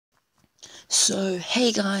So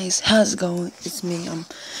hey guys, how's it going? It's me,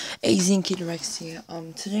 Asian Kid Rex here.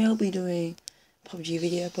 Today I'll be doing a Pubg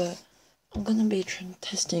video, but I'm gonna be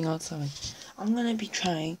testing outside. I'm gonna be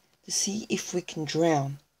trying to see if we can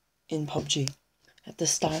drown in Pubg at the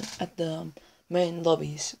start, at the main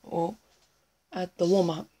lobbies, or at the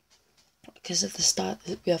warm-up. Because at the start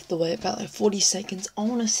we have to wait about like 40 seconds. I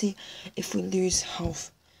wanna see if we lose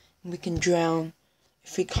health and we can drown.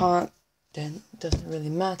 If we can't, then it doesn't really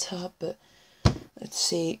matter, but let's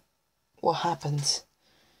see what happens.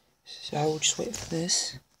 So I will just wait for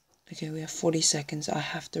this. Okay, we have 40 seconds. I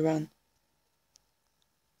have to run.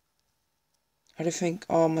 I don't think,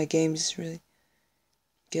 oh, my game is really...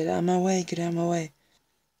 Get out of my way, get out of my way.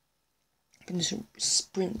 I can just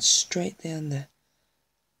sprint straight down there.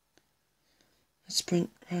 Let's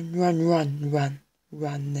sprint,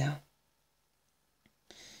 run now.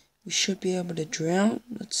 We should be able to drown.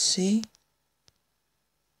 Let's see.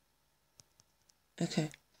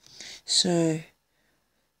 Okay, so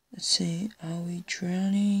let's see, are we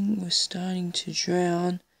drowning? We're starting to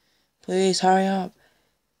drown. Please hurry up.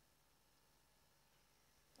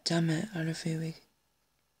 Damn it, I don't think we can.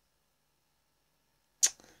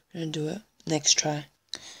 I'm gonna do it. Next try.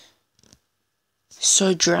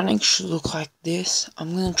 So drowning should look like this.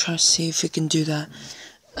 I'm gonna try to see if we can do that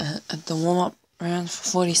at the warm-up round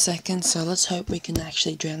for 40 seconds. So let's hope we can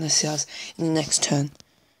actually drown ourselves in the next turn.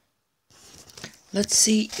 Let's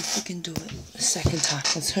see if we can do it a second time.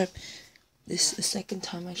 Let's hope the second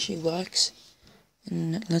time actually works.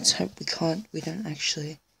 And let's hope we don't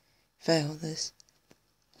actually fail this.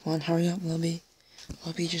 Come on, hurry up, Lobby.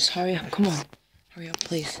 Lobby, just hurry up. Come on. Hurry up,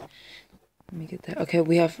 please. Let me get that. Okay,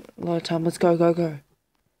 we have a lot of time. Let's go, go, go.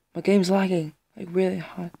 My game's lagging. Like, really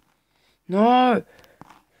hard. No!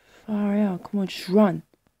 Far out. Come on, just run.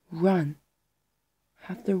 Run. I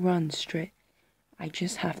have to run straight. I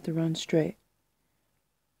just have to run straight.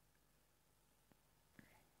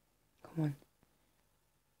 Come on.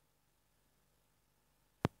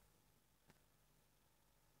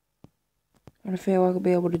 I don't feel like I'll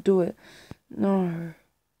be able to do it. No.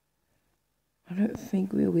 I don't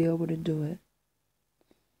think we'll be able to do it.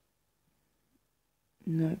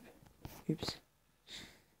 Nope. Oops.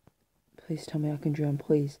 Please tell me I can drown.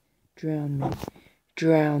 Please. Drown me.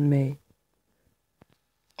 Drown me.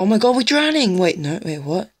 Oh my god, we're drowning! Wait, no, wait,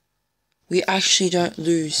 what? We actually don't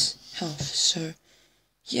lose health, so...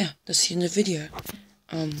 yeah, that's the end of the video.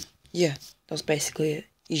 Yeah, that was basically it.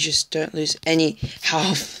 You just don't lose any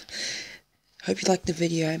health. Hope you liked the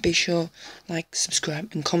video, and be sure like,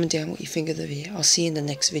 subscribe, and comment down what you think of the video. I'll see you in the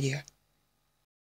next video.